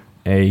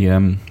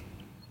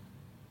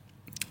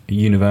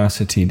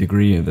university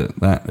degree of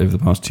that over the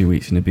past 2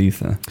 weeks in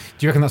Ibiza. Do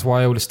you reckon that's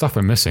why all this stuff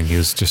went missing? He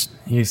was just...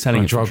 He's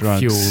selling Like it for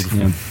drugs. drug-fueled.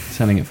 Yeah,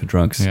 selling it for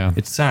drugs. Yeah.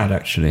 It's sad,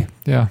 actually.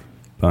 Yeah.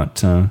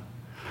 But I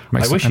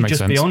wish he'd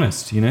just be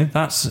honest.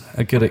 That's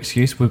a good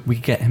excuse. We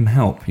get him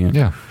help.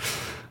 Yeah.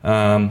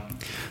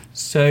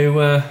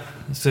 So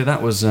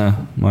that was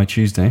my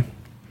Tuesday.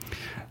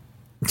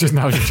 Just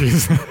now, you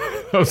choose.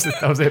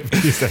 that was it for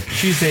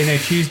Tuesday.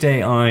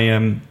 Tuesday,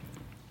 I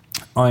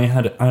I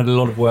had a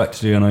lot of work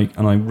to do,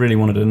 and I really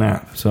wanted a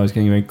nap, so I was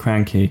getting very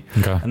cranky.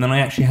 Okay. And then I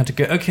actually had to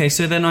go. Okay,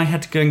 so then I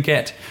had to go and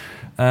get.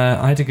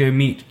 I had to go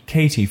meet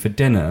Katie for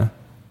dinner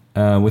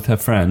with her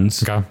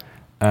friends. Okay.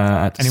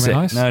 At Anywhere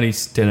nice? An early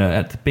dinner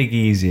at the Big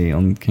Easy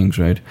on Kings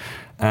Road,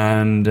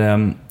 and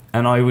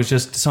I was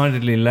just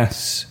decidedly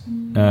less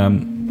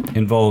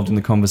involved in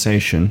the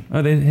conversation.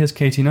 Oh, here's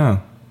Katie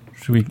now.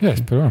 Should we?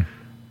 Yes, put it on.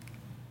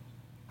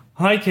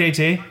 Hi,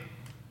 Katie.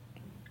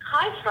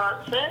 Hi,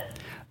 Francis.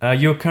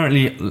 You're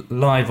currently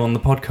live on the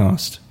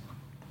podcast.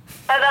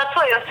 Oh, that's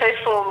why you're so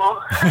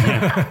formal.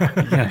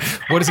 Yeah.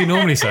 What does he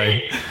normally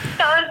say?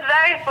 That was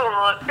very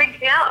formal. It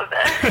freaked me out a bit.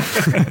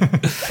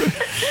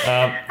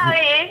 How are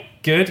you?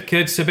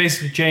 Good. So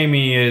basically,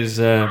 Jamie is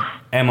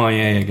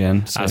MIA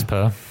again. So, As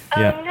per.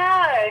 yeah. Oh,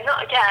 no,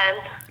 not again.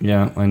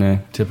 Yeah, I know.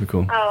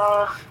 Typical.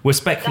 Oh, We're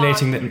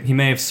speculating that he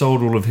may have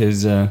sold all of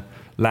his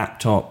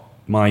laptop,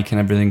 mic, and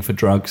everything for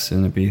drugs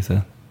in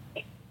Ibiza.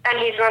 and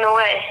he's run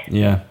away.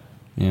 Yeah.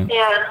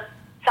 Yeah,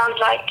 sounds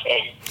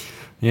likely.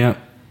 Yeah.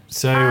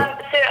 So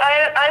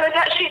I was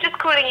actually just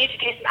calling you to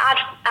do some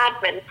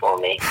admin for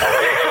me. So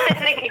I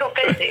think you're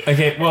busy.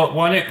 okay. Well,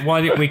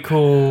 why don't we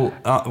call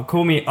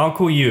me? I'll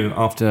call you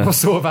after. What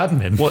sort of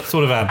admin? What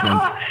sort of admin?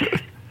 Oh,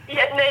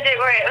 yeah, no, don't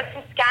worry. It was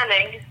some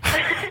scanning.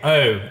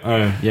 Oh,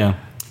 yeah.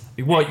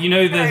 What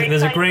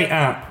there's a great exciting.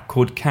 app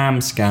called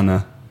Cam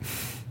Scanner.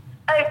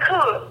 Oh,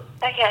 cool.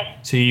 Okay.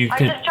 So you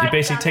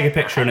basically take a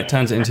picture and it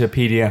turns it into a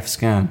PDF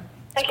scan.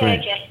 It's great.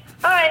 Okay.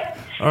 All right.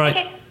 All right.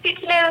 Okay. Speak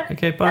to you later.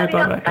 Okay, bye.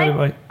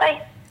 Bye.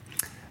 Are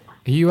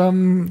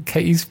you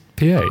Katie's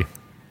PA? You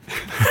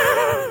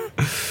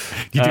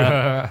do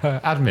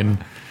her admin.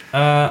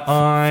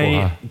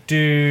 I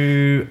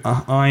do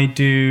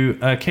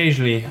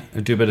occasionally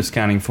do a bit of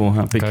scanning for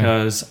her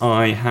because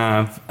I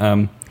have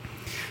a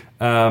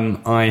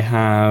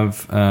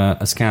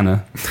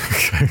scanner.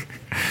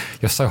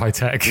 You're so high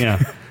tech.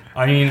 Yeah.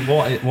 I mean,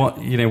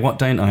 what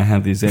don't I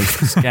have these days?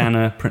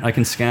 Scanner, print. I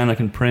can scan, I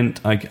can print.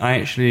 I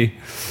actually.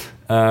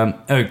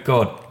 Oh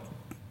God,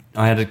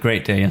 I had a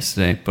great day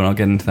yesterday, but I'll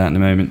get into that in a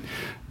moment.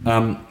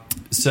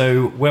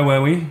 So where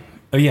were we?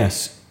 Oh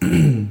yes.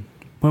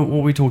 What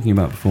were we talking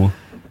about before?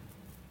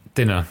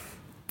 Dinner.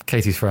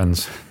 Katie's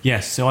friends.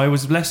 Yes. So I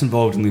was less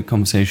involved in the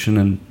conversation,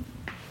 and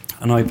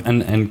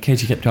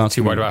Katie kept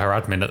asking. Too worried about her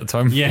admin at the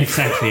time. Yeah,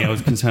 exactly. I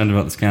was concerned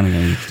about the scanning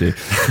I needed to do.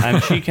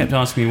 And she kept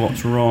asking me,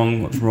 what's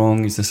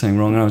wrong? Is there something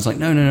wrong? And I was like,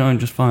 no, I'm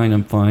just fine.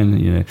 I'm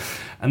fine,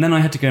 And then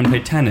I had to go and play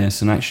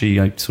tennis, and actually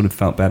I sort of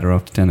felt better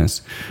after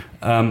tennis.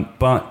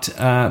 But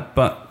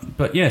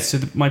yeah, so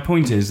my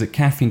point is that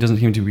caffeine doesn't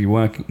seem to be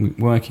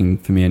working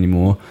for me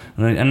anymore.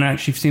 And it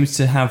actually seems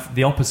to have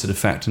the opposite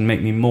effect and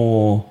make me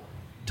more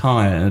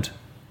tired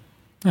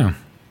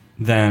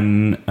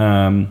than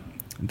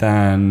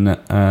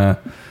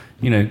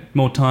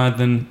more tired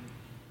than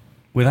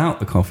without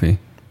the coffee.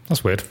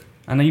 That's weird.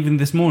 And even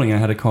this morning I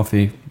had a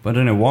coffee, but I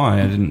don't know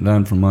why. I didn't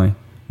learn from my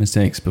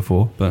mistakes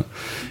before, but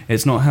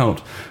it's not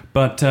helped.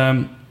 But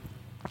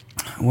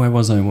where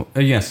was I? Oh,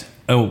 yes.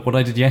 Oh, what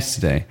I did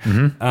yesterday.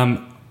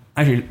 Mm-hmm.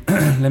 Actually,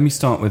 let me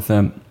start with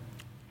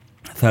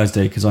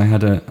Thursday, because I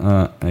had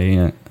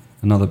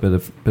another bit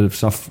of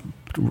stuff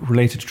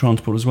related to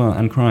transport as well,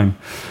 and crime.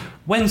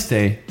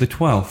 Thursday, the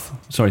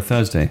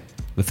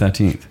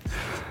 13th.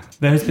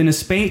 There has been a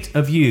spate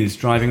of youths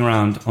driving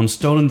around on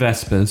stolen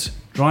Vespers,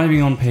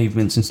 driving on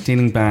pavements and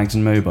stealing bags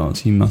and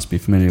mobiles. You must be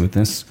familiar with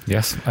this.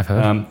 Yes, I've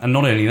heard. And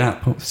not only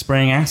that,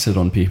 spraying acid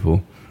on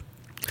people.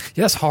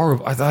 Yeah, that's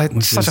horrible.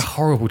 It's such a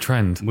horrible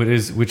trend.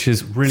 Which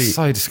is really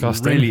so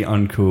disgusting, really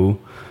uncool.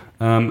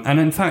 And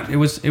in fact,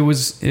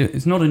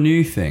 it's not a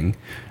new thing.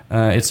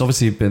 It's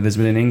obviously there's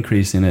been an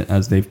increase in it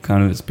as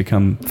it's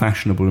become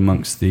fashionable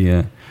amongst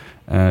the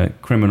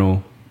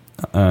criminal,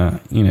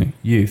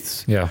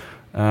 youths. Yeah.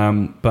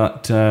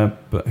 But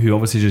who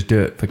obviously just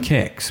do it for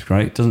kicks,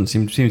 right? It doesn't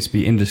seem to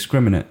be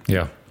indiscriminate.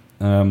 Yeah.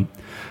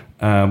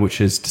 Which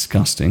is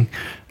disgusting.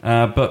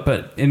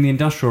 But in the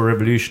Industrial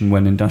Revolution,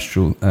 when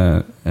industrial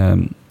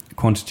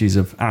quantities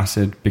of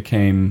acid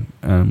became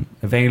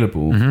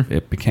available, mm-hmm.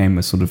 It became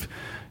a sort of,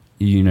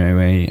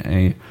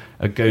 a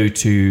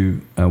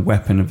go-to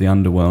weapon of the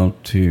underworld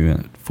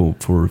for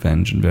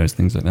revenge and various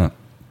things like that.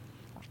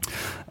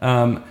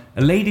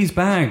 A lady's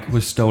bag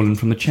was stolen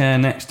from the chair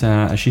next to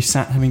her as she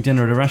sat having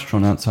dinner at a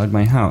restaurant outside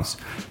my house.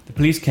 The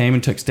police came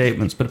and took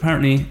statements, but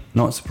apparently,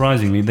 not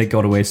surprisingly, they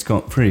got away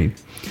scot-free.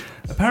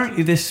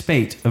 Apparently, this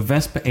spate of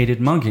Vesper-aided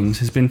muggings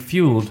has been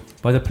fueled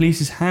by the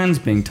police's hands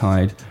being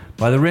tied,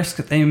 by the risk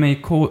that they may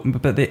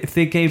if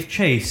they gave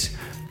chase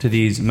to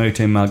these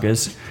moto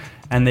muggers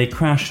and they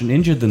crashed and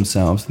injured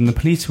themselves, then the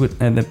police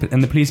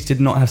the police did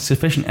not have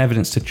sufficient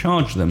evidence to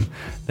charge them,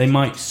 they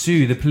might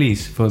sue the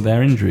police for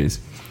their injuries.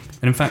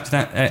 And in fact,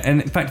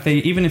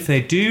 even if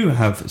they do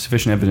have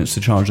sufficient evidence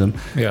to charge them,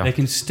 they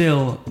can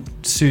still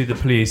sue the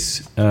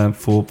police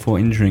for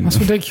injuring them. That's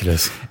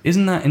ridiculous.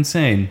 Isn't that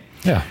insane?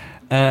 Yeah.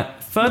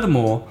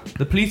 Furthermore,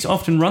 the police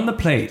often run the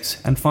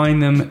plates and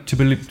find them to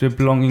be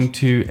belonging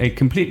to a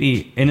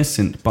completely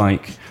innocent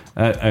bike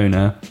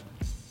owner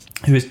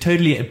who is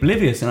totally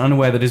oblivious and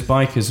unaware that his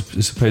bike is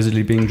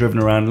supposedly being driven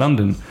around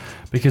London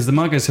because the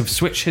muggers have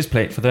switched his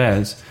plate for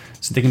theirs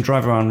so they can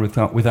drive around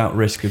without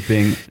risk of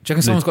being... Do you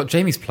reckon someone's got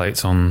Jamie's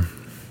plates on?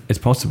 It's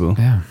possible.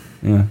 Yeah,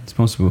 it's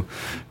possible.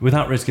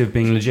 Without risk of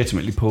being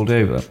legitimately pulled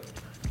over.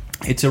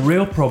 It's a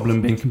real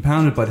problem being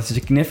compounded by the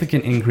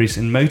significant increase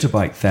in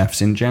motorbike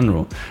thefts in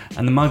general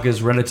and the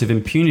muggers' relative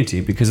impunity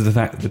because of the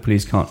fact that the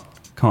police can't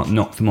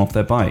knock them off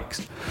their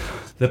bikes.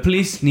 The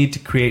police need a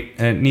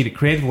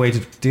creative way to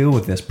deal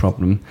with this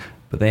problem,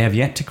 but they have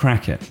yet to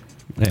crack it.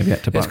 They have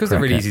yet to it's because they're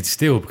really easy to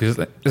steal, because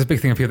there's a big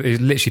thing of people that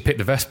literally pick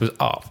the Vespas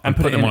up and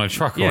put them on a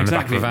truck or in the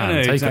back of a van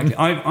and take them.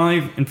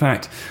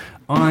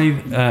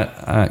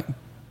 I've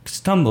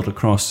stumbled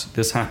across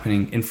this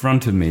happening in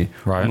front of me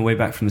on the way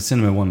back from the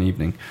cinema one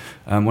evening.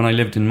 When I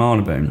lived in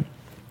Marylebone,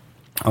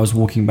 I was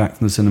walking back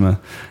from the cinema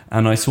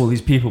and I saw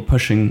these people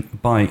pushing a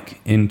bike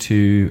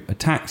into a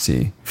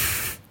taxi,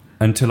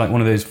 into like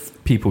one of those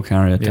people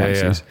carrier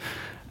taxis.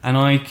 And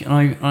I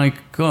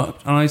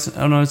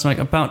was like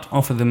about to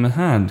offer them a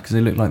hand because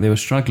they looked like they were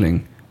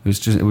struggling.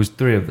 It was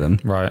three of them.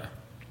 Right.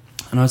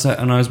 And I was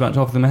about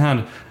to offer them a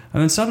hand.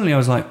 And then suddenly I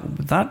was like,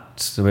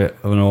 that's a bit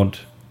of an odd...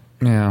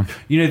 Yeah.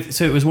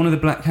 So it was one of the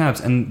black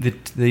cabs and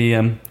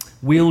the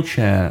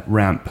wheelchair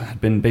ramp had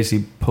been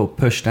basically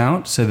pushed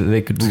out so that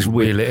they could just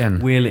wheel it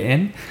in.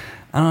 And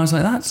I was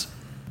like, that's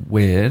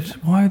weird.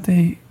 Why would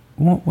they...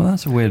 Well,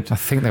 that's a weird... I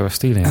think they were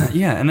stealing it.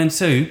 Yeah, and then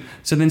so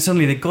then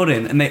suddenly they got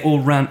in and they all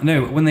ran...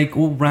 No, when they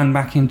all ran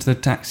back into the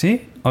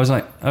taxi, I was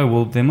like, oh,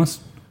 well, they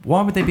must...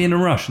 Why would they be in a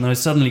rush? And then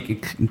suddenly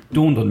it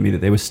dawned on me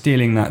that they were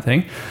stealing that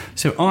thing.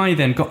 So I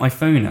then got my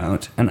phone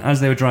out, and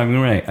as they were driving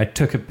away, I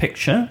took a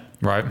picture.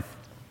 Right.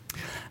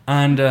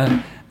 And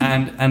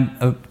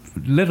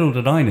little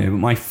did I know, but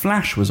my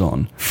flash was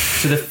on.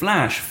 So the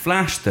flash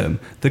flashed them.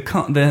 The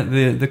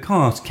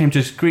car came to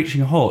a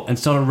screeching halt and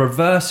started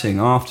reversing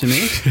after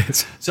me.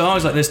 So I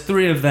was like, there's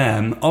three of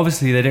them.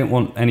 Obviously, they don't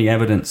want any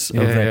evidence of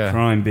their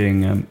crime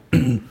being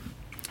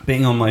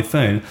being on my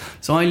phone.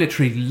 So I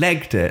literally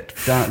legged it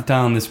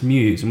down this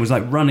mews and was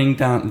like running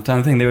down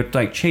the thing. They were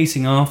like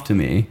chasing after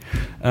me.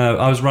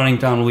 I was running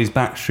down all these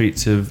back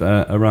streets of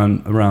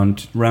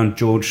around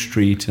George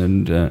Street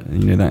and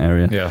that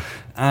area. Yeah.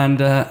 And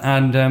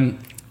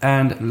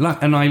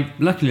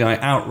luckily I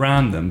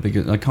outran them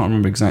because I can't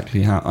remember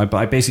exactly how. But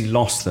I basically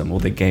lost them, or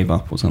they gave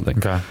up or something.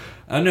 Okay.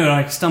 No,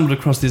 I stumbled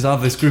across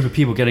this group of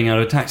people getting out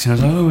of a taxi, and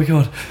I was like, oh my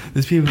god,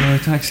 there's people in a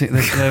taxi,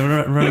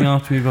 they're running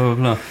after me, blah,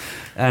 blah, blah.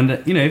 And,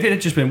 if it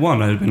had just been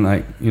one, I'd have been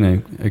like,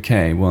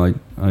 okay, well,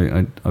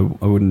 I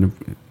wouldn't have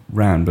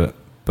ran, but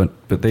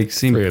they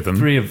seemed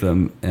three of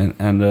them,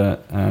 and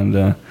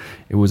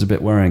it was a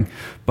bit worrying.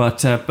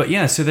 But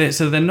yeah, so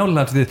they're not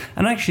allowed to do this.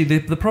 And actually,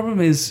 the problem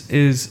is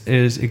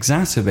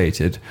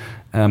exacerbated,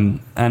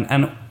 and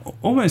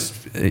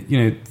almost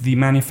the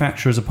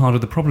manufacturers are part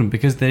of the problem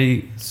because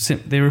they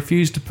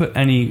refuse to put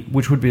any,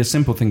 which would be a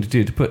simple thing to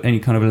do, to put any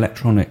kind of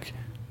electronic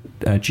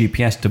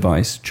GPS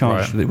device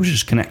charged, which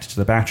is connected to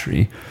the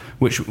battery,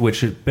 which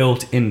is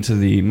built into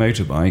the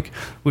motorbike,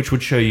 which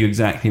would show you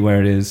exactly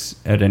where it is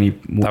at any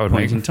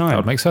point in time. That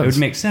would make sense. It would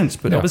make sense,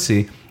 but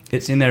obviously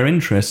it's in their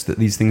interest that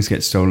these things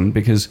get stolen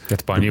because you have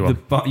to buy a new one.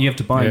 You have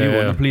to buy a new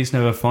one. The police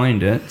never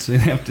find it, so they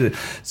have to.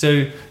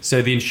 So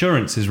the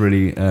insurance is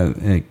really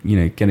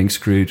getting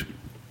screwed.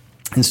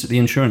 And so the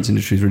insurance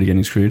industry is really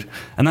getting screwed,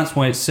 and that's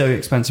why it's so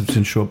expensive to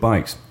insure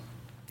bikes.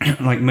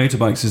 Like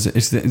motorbikes is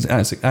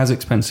as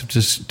expensive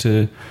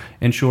to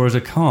insure as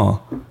a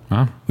car,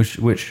 which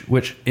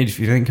if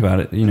you think about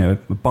it,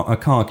 a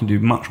car can do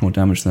much more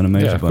damage than a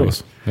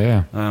motorbike.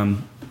 Yeah,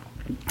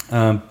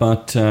 of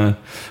course.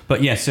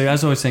 But yeah. So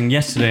as I was saying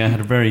yesterday, I had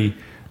a very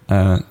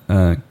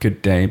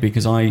good day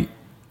because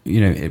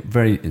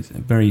it's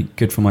very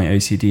good for my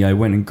OCD. I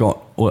went and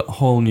got a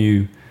whole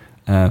new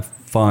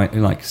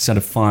set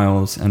of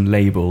files and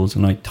labels,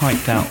 and I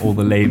typed out all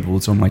the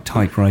labels on my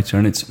typewriter,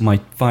 and my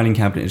filing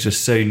cabinet is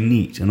just so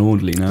neat and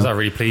orderly now. Does that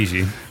really please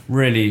you?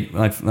 Really,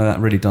 that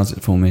really does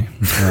it for me.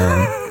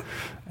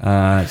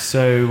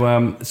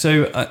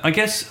 So I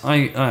guess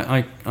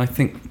I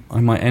think I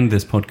might end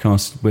this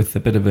podcast with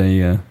a bit of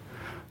a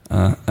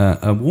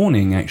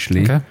warning,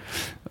 actually. Okay.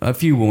 A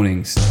few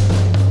warnings.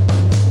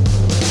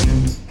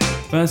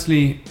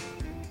 Firstly,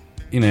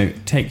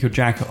 take your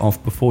jacket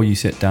off before you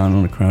sit down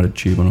on a crowded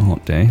tube on a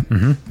hot day,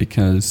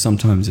 because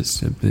sometimes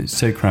it's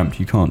so cramped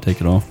you can't take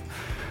it off.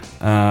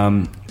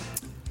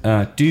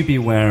 Do be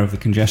aware of the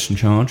congestion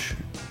charge.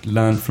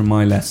 Learn from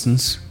my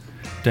lessons.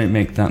 Don't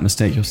make that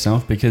mistake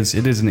yourself, because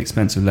it is an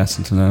expensive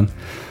lesson to learn.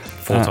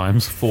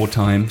 Four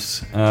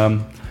times.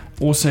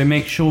 Also,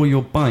 make sure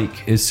your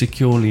bike is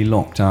securely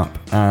locked up,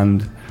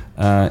 and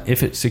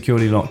if it's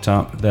securely locked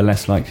up, they're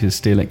less likely to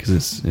steal it,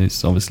 because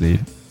it's obviously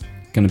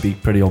going to be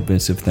pretty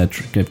obvious if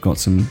they've got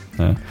some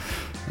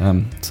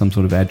sort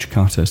of edge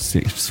cutter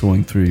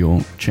sawing through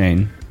your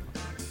chain,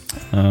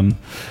 and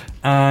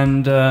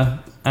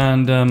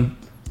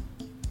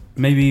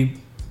maybe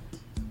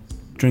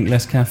drink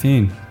less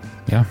caffeine.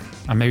 Yeah.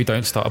 And maybe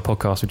don't start a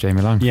podcast with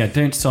Jamie Lang. Yeah,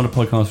 don't start a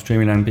podcast with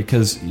Jamie Lang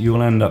because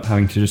you'll end up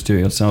having to just do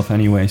it yourself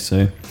anyway.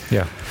 So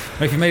yeah.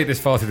 If you made it this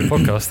far through the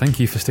podcast, thank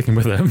you for sticking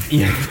with them.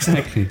 Yeah,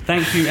 exactly.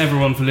 Thank you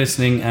everyone for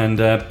listening, and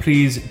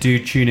please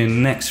do tune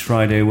in next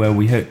Friday where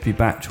we hope to be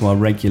back to our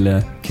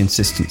regular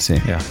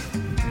consistency. Yeah.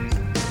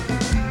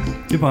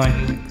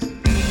 Goodbye.